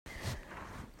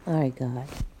All right, God.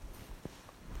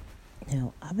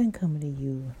 Now, I've been coming to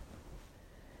you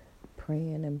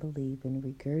praying and believing,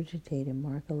 regurgitating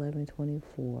Mark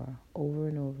 11:24 over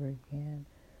and over again,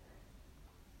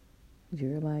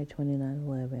 Jeremiah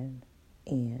 29:11,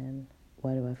 and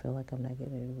why do I feel like I'm not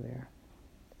getting anywhere?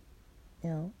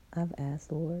 Now, I've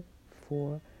asked Lord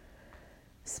for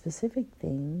specific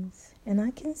things, and I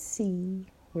can see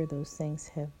where those things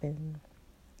have been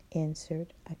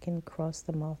answered. I can cross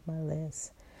them off my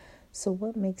list. So,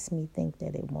 what makes me think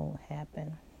that it won't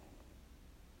happen?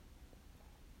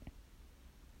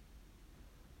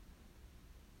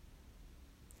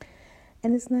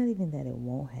 And it's not even that it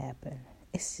won't happen.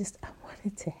 It's just I want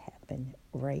it to happen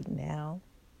right now.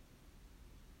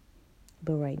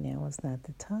 But right now is not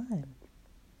the time,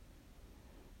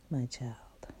 my child.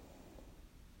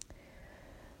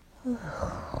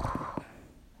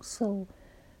 So,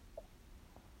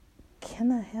 can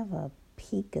I have a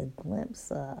peek, a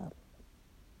glimpse, a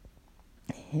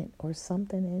hint or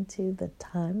something into the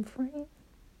time frame?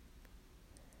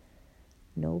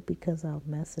 No, because I'll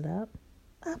mess it up.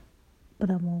 But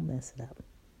I won't mess it up.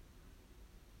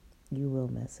 You will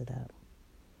mess it up.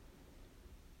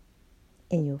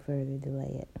 And you'll further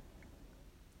delay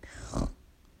it.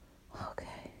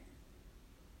 Okay.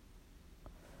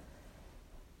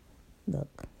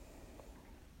 Look,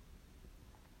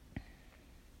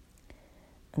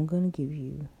 I'm going to give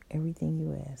you everything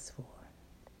you asked for,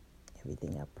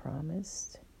 everything I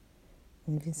promised,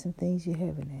 and even some things you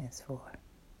haven't asked for,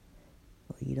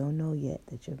 or you don't know yet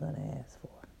that you're going to ask for.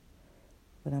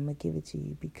 But I'm going to give it to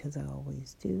you because I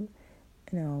always do,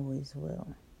 and I always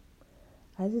will.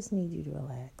 I just need you to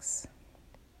relax.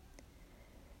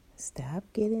 Stop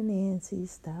getting antsy.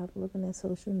 Stop looking at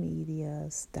social media.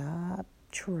 Stop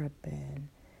tripping.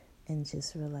 And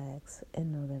just relax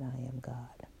and know that I am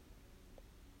God.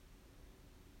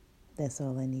 That's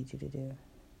all I need you to do.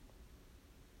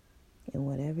 And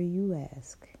whatever you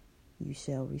ask, you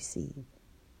shall receive.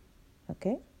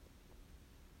 Okay?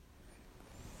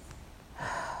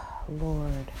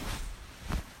 Lord.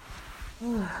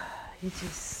 I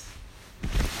just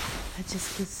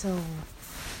get so,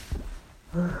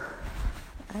 I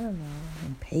don't know,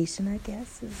 impatient, I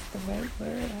guess is the right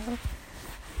word.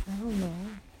 I don't know.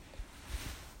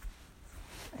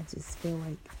 I just feel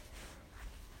like,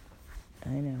 I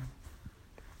know,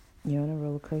 you're on a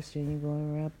roller coaster and you're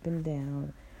going up and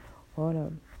down, or on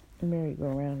a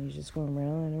merry-go-round, you're just going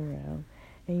round and around,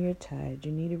 and you're tired,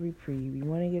 you need a reprieve, you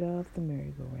want to get off the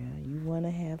merry-go-round, you want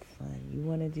to have fun, you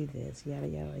want to do this, yada,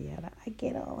 yada, yada. I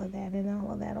get all of that, and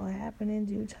all of that will happen in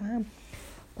due time.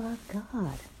 But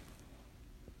God,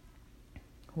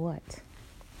 what?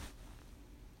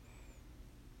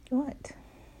 What?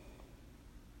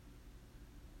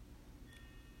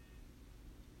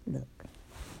 Look,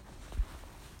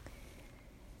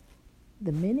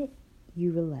 the minute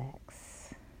you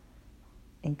relax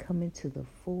and come into the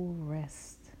full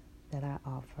rest that I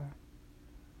offer,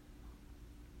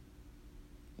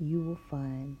 you will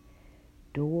find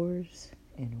doors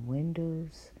and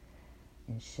windows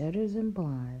and shutters and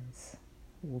blinds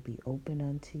will be open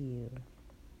unto you.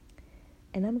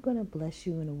 And I'm going to bless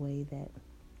you in a way that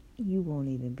you won't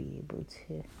even be able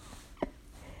to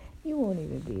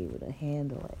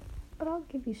handle it. But I'll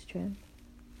give you strength.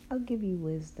 I'll give you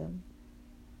wisdom.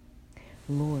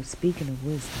 Lord, speaking of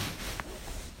wisdom,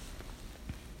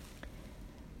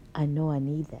 I know I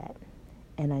need that.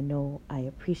 And I know I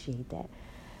appreciate that.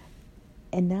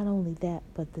 And not only that,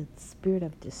 but the spirit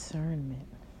of discernment.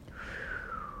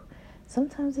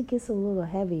 Sometimes it gets a little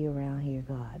heavy around here,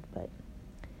 God, but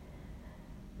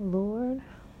Lord,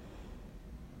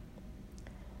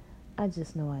 I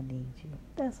just know I need you.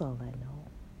 That's all I know.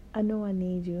 I know I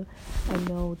need you. I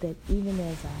know that even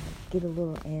as I get a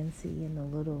little antsy and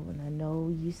I know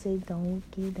you say don't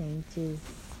get anxious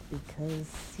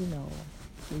because,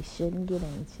 we shouldn't get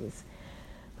anxious.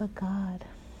 But God,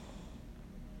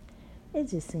 it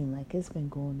just seemed like it's been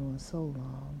going on so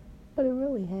long. But it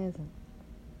really hasn't.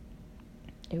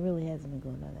 It really hasn't been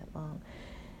going on that long.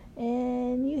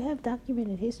 And you have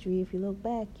documented history. If you look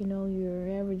back, you're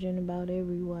averaging about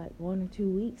every, 1 or 2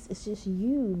 weeks. It's just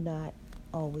you not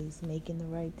always making the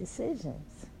right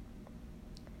decisions.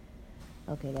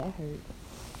 Okay, that hurt.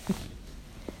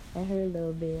 That hurt a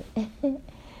little bit.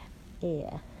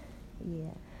 Yeah.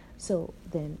 So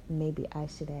then maybe I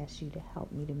should ask you to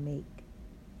help me to make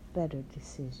better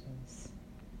decisions.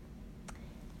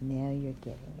 Now you're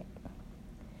getting it.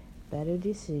 Better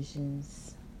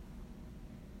decisions,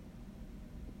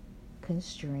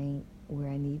 constraint where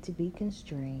I need to be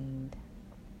constrained,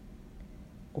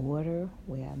 order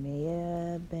where I may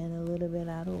have been a little bit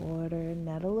out of order.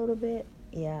 Not a little bit,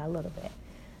 yeah, a little bit.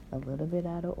 A little bit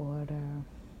out of order.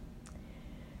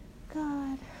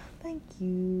 God, thank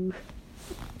you.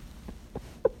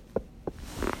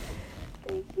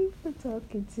 Thank you for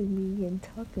talking to me and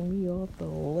talking me off the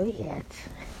ledge.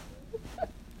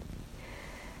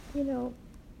 You know,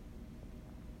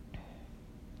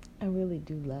 I really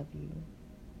do love you.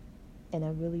 And I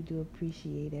really do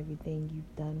appreciate everything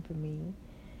you've done for me.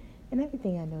 And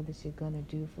everything I know that you're going to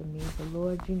do for me. But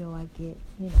Lord, I get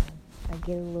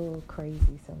a little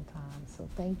crazy sometimes. So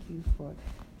thank you for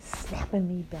snapping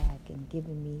me back and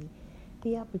giving me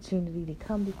the opportunity to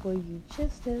come before you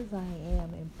just as I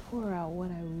am and pour out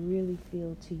what I really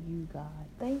feel to you, God.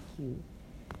 Thank you.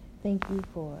 Thank you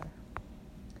for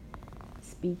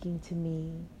speaking to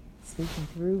me, speaking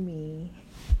through me,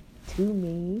 to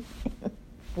me,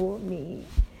 for me.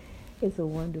 It's a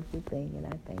wonderful thing, and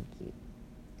I thank you.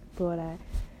 Lord, I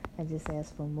just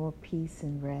ask for more peace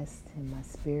and rest in my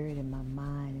spirit and my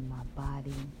mind and my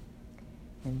body,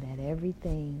 and that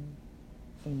everything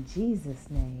in Jesus'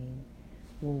 name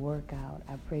will work out.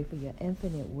 I pray for your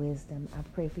infinite wisdom. I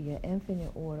pray for your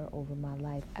infinite order over my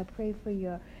life. I pray for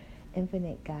your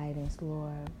infinite guidance,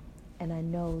 Lord. And I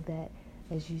know that,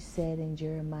 as you said in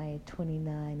Jeremiah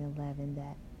 29:11,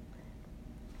 that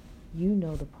you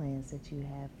know the plans that you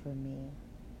have for me.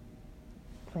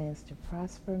 Plans to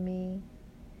prosper me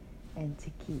and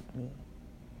to keep me.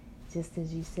 Just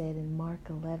as you said in Mark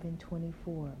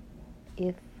 11:24,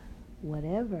 if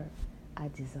whatever I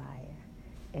desire,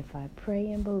 if I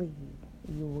pray and believe,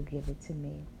 you will give it to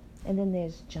me. And then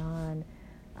there's John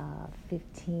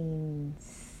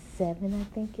 15:7, I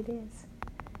think it is.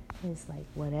 It's like,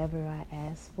 whatever I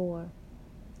ask for,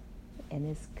 and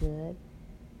it's good,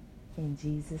 in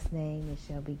Jesus' name it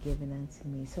shall be given unto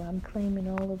me. So I'm claiming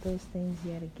all of those things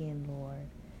yet again, Lord,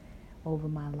 over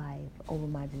my life, over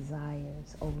my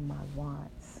desires, over my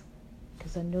wants,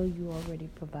 because I know you already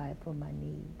provide for my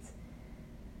needs.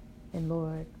 And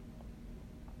Lord,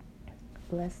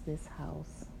 bless this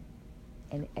house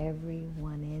and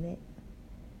everyone in it.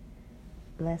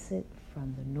 Bless it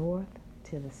from the north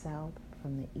to the south,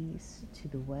 from the east to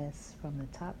the west, from the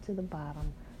top to the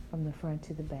bottom, from the front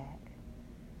to the back.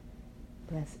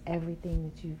 Bless everything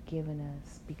that you've given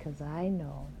us, because I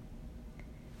know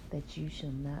that you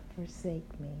shall not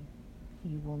forsake me.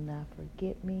 You will not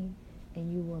forget me,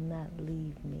 and you will not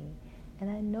leave me. And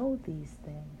I know these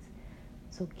things.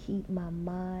 So keep my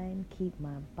mind, keep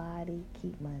my body,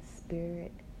 keep my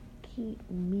spirit, keep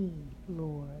me,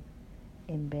 Lord,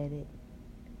 embedded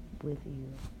with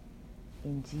you.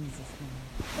 In Jesus' name.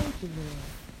 Thank you, Lord.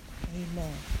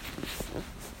 Amen.